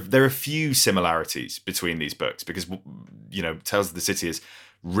 There are a few similarities between these books because, Tales of the City is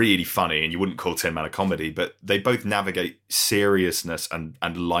really funny, and you wouldn't call Tin Man a comedy, but they both navigate seriousness and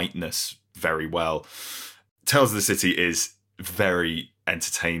lightness very well. Tales of the City is very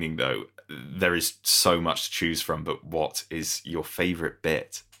entertaining, though. There is so much to choose from, but what is your favourite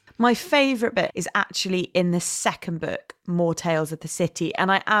bit? My favourite bit is actually in the second book, More Tales of the City,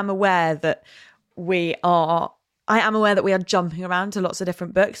 and I am aware that we are jumping around to lots of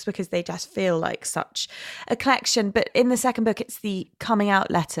different books because they just feel like such a collection. But in the second book, it's the coming out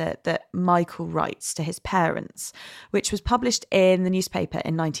letter that Michael writes to his parents, which was published in the newspaper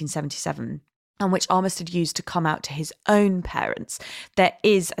in 1977. And which Armistead used to come out to his own parents. There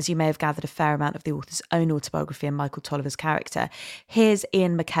is, as you may have gathered, a fair amount of the author's own autobiography and Michael Tolliver's character. Here's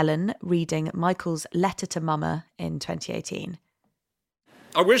Ian McKellen reading Michael's letter to Mama in 2018.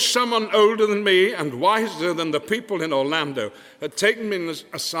 I wish someone older than me and wiser than the people in Orlando had taken me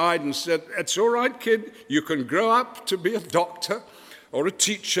aside and said, "It's all right, kid, you can grow up to be a doctor or a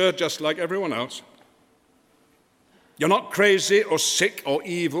teacher just like everyone else. You're not crazy or sick or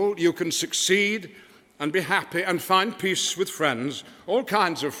evil. You can succeed and be happy and find peace with friends, all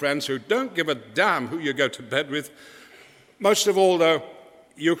kinds of friends who don't give a damn who you go to bed with. Most of all, though,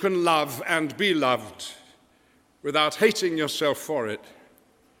 you can love and be loved without hating yourself for it."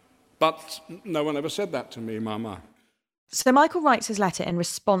 But no one ever said that to me, Mama. So Michael writes his letter in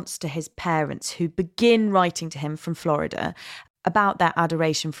response to his parents, who begin writing to him from Florida about their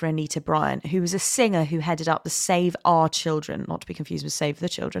adoration for Anita Bryant, who was a singer who headed up the Save Our Children, not to be confused with Save the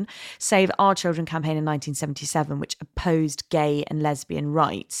Children, Save Our Children campaign in 1977, which opposed gay and lesbian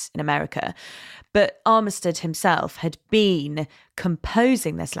rights in America. But Armistead himself had been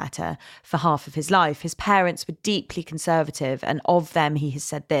composing this letter for half of his life. His parents were deeply conservative, and of them he has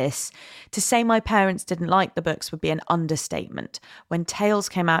said this: "To say my parents didn't like the books would be an understatement. When Tales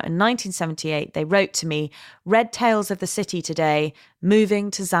came out in 1978, they wrote to me, 'Read Tales of the City today,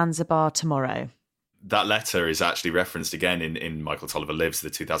 moving to Zanzibar tomorrow.'" That letter is actually referenced again in Michael Tolliver Lives, the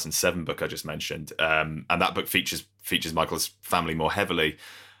 2007 book I just mentioned. And that book features Michael's family more heavily.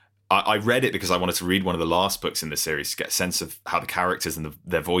 I read it because I wanted to read one of the last books in the series to get a sense of how the characters and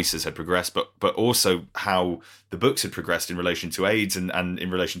their voices had progressed, but also how the books had progressed in relation to AIDS and in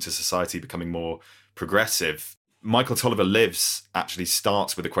relation to society becoming more progressive. Michael Tolliver Lives actually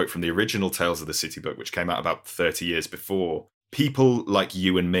starts with a quote from the original Tales of the City book, which came out about 30 years before. People like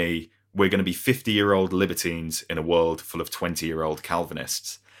you and me, we're going to be 50-year-old libertines in a world full of 20-year-old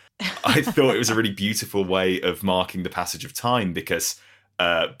Calvinists. I thought it was a really beautiful way of marking the passage of time, because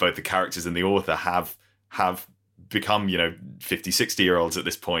both the characters and the author have become, 50, 60-year-olds at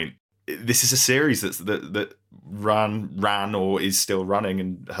this point. This is a series that ran or is still running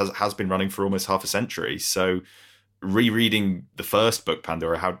and has been running for almost half a century. So rereading the first book,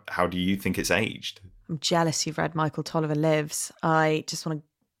 Pandora, how do you think it's aged? I'm jealous you've read Michael Tolliver Lives. I just want to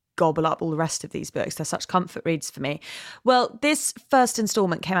gobble up all the rest of these books. They're such comfort reads for me. Well, this first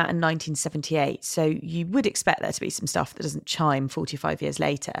instalment came out in 1978, so you would expect there to be some stuff that doesn't chime 45 years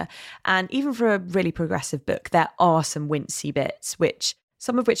later. And even for a really progressive book, there are some wincy bits,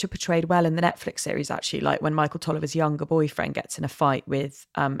 some of which are portrayed well in the Netflix series, actually, like when Michael Tolliver's younger boyfriend gets in a fight with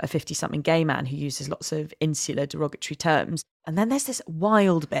a 50-something gay man who uses lots of insular derogatory terms. And then there's this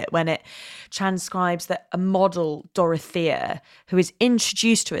wild bit when it transcribes that a model, Dorothea, who is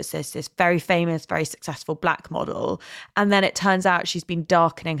introduced to us as this very famous, very successful black model. And then it turns out she's been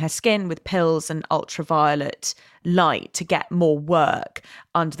darkening her skin with pills and ultraviolet light to get more work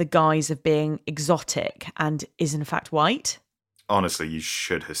under the guise of being exotic, and is in fact white. Honestly, you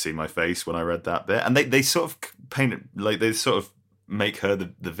should have seen my face when I read that bit. And they sort of paint it, like they sort of make her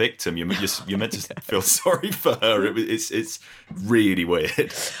the victim. You're meant to feel sorry for her. It's really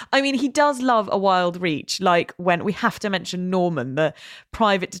weird. I mean, he does love a wild reach, like when we have to mention Norman, the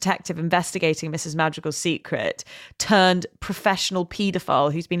private detective investigating Mrs. Madrigal's secret, turned professional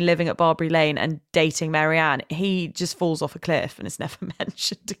paedophile who's been living at Barbary Lane and dating Marianne. He just falls off a cliff and is never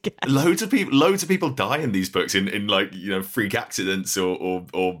mentioned again. Loads of people die in these books in like, freak accidents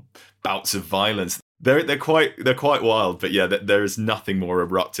or bouts of violence. They're quite wild, but yeah, there is nothing more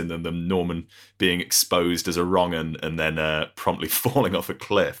abrupt in them than Norman being exposed as a wrong and then promptly falling off a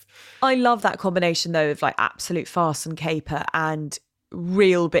cliff. I love that combination though of like absolute farce and caper and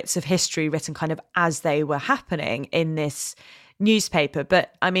real bits of history written kind of as they were happening in this newspaper.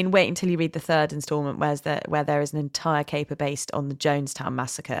 But I mean, wait until you read the third installment where there is an entire caper based on the Jonestown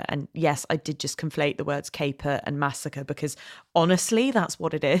massacre. And yes, I did just conflate the words caper and massacre because honestly, that's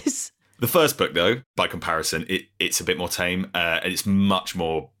what it is. The first book, though, by comparison, it's a bit more tame and it's much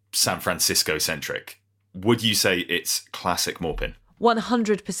more San Francisco-centric. Would you say it's classic Maupin?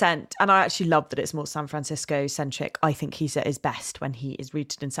 100%. And I actually love that it's more San Francisco-centric. I think he's at his best when he is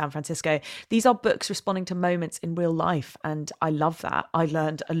rooted in San Francisco. These are books responding to moments in real life, and I love that. I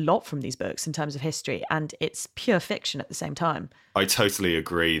learned a lot from these books in terms of history, and it's pure fiction at the same time. I totally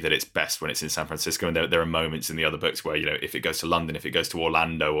agree that it's best when it's in San Francisco, and there are moments in the other books where, if it goes to London, if it goes to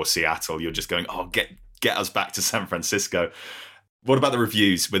Orlando or Seattle, you're just going, oh, get us back to San Francisco. What about the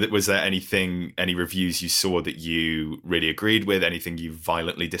reviews? Was there any reviews you saw that you really agreed with, anything you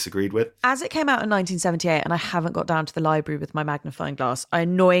violently disagreed with? As it came out in 1978, and I haven't got down to the library with my magnifying glass, I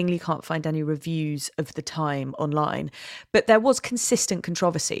annoyingly can't find any reviews of the time online. But there was consistent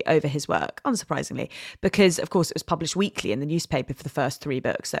controversy over his work, unsurprisingly, because, of course, it was published weekly in the newspaper for the first three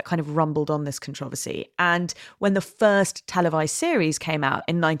books. That kind of rumbled on this controversy. And when the first televised series came out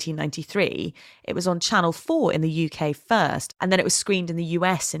in 1993, it was on Channel 4 in the UK first, and then it was screened in the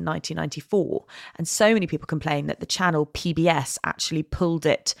US in 1994. And so many people complained that the channel PBS actually pulled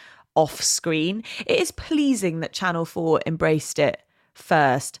it off screen. It is pleasing that Channel 4 embraced it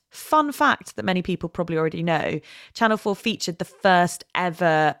first. Fun fact that many people probably already know, Channel 4 featured the first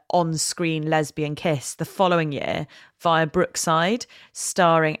ever on-screen lesbian kiss the following year via Brookside,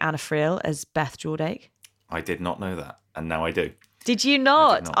 starring Anna Friel as Beth Jordake. I did not know that, and now I do. Did you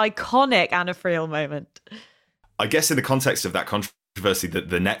not? Iconic Anna Friel moment. I guess in the context of that controversy, that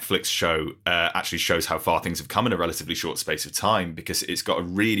the Netflix show actually shows how far things have come in a relatively short space of time, because it's got a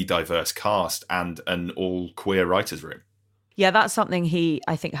really diverse cast and an all-queer writers' room. Yeah, that's something he,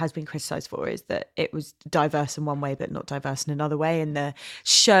 I think, has been criticised for, is that it was diverse in one way but not diverse in another way. And the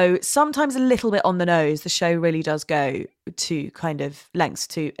show, sometimes a little bit on the nose, the show really does go to kind of lengths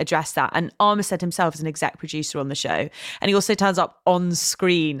to address that. And Armistead himself is an exec producer on the show. And he also turns up on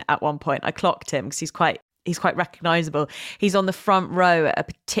screen at one point. I clocked him because he's quite recognisable. He's on the front row at a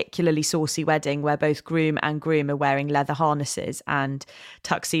particularly saucy wedding where both groom and groom are wearing leather harnesses and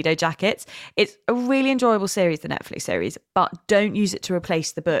tuxedo jackets. It's a really enjoyable series, the Netflix series, but don't use it to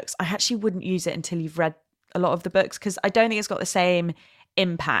replace the books. I actually wouldn't use it until you've read a lot of the books, because I don't think it's got the same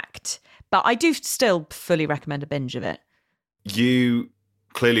impact. But I do still fully recommend a binge of it. You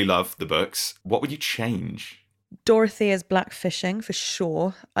clearly love the books. What would you change? Dorothea's blackfishing, for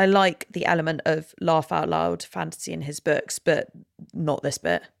sure. I like the element of laugh out loud fantasy in his books, but not this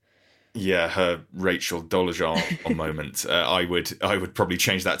bit. Yeah, her Rachel Dolezal moment. I would probably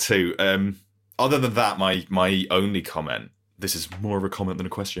change that too. Other than that, my only comment, this is more of a comment than a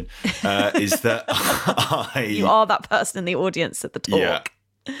question, is that You are that person in the audience at the talk. Yeah.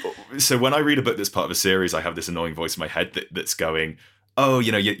 So when I read a book that's part of a series, I have this annoying voice in my head that's going, oh,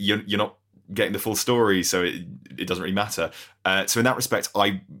 you're not getting the full story, so it doesn't really matter. So in that respect,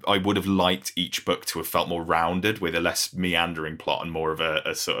 I would have liked each book to have felt more rounded, with a less meandering plot and more of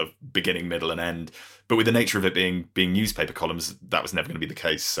a sort of beginning, middle, and end. But with the nature of it being newspaper columns, that was never going to be the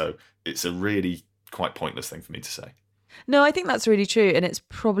case. So it's a really quite pointless thing for me to say. No, I think that's really true. And it's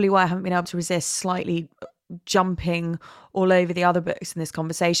probably why I haven't been able to resist slightly jumping all over the other books in this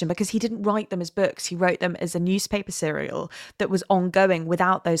conversation, because he didn't write them as books. He wrote them as a newspaper serial that was ongoing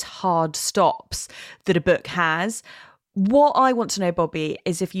without those hard stops that a book has. What I want to know, Bobby,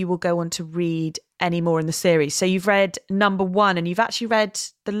 is if you will go on to read any more in the series. So you've read number 1 and you've actually read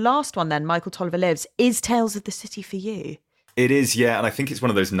the last one then, Michael Tolliver Lives. Is Tales of the City for you? It is, yeah, and I think it's one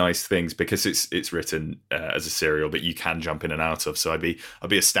of those nice things because it's written as a serial that you can jump in and out of. So I'd be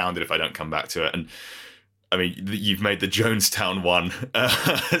astounded if I don't come back to it. And I mean, you've made the Jonestown one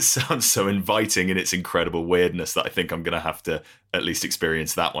sound so inviting in its incredible weirdness that I think I'm going to have to at least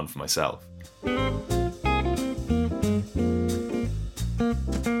experience that one for myself.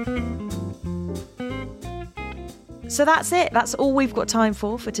 So that's it. That's all we've got time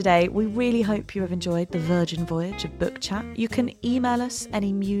for today. We really hope you have enjoyed the Virgin Voyage of Book Chat. You can email us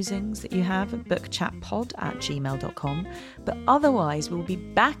any musings that you have at bookchatpod@gmail.com. But otherwise, we'll be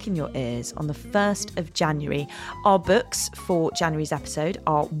back in your ears on the 1st of January. Our books for January's episode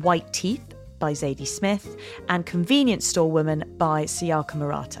are White Teeth by Zadie Smith and Convenience Store Woman by Sayaka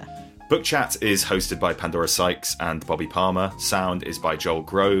Murata. Book Chat is hosted by Pandora Sykes and Bobby Palmer. Sound is by Joel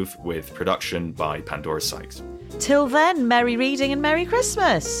Grove, with production by Pandora Sykes. Till then, merry reading and Merry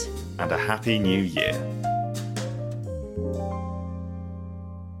Christmas! And a Happy New Year.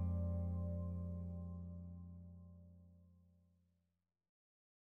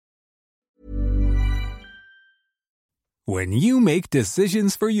 When you make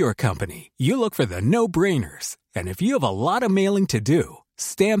decisions for your company, you look for the no-brainers. And if you have a lot of mailing to do,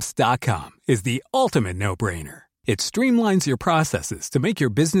 Stamps.com is the ultimate no-brainer. It streamlines your processes to make your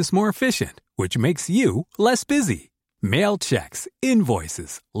business more efficient, which makes you less busy. Mail checks,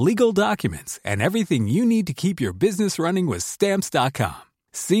 invoices, legal documents, and everything you need to keep your business running with Stamps.com.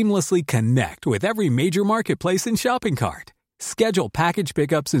 Seamlessly connect with every major marketplace and shopping cart. Schedule package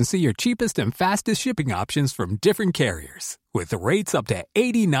pickups and see your cheapest and fastest shipping options from different carriers, with rates up to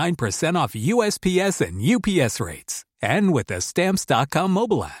 89% off USPS and UPS rates. And with the Stamps.com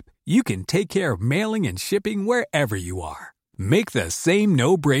mobile app, you can take care of mailing and shipping wherever you are. Make the same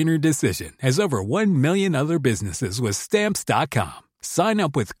no-brainer decision as over 1 million other businesses with Stamps.com. Sign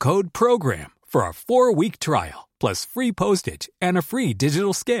up with code PROGRAM for a 4-week trial, plus free postage and a free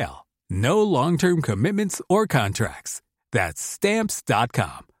digital scale. No long-term commitments or contracts. That's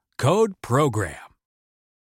Stamps.com. Code PROGRAM.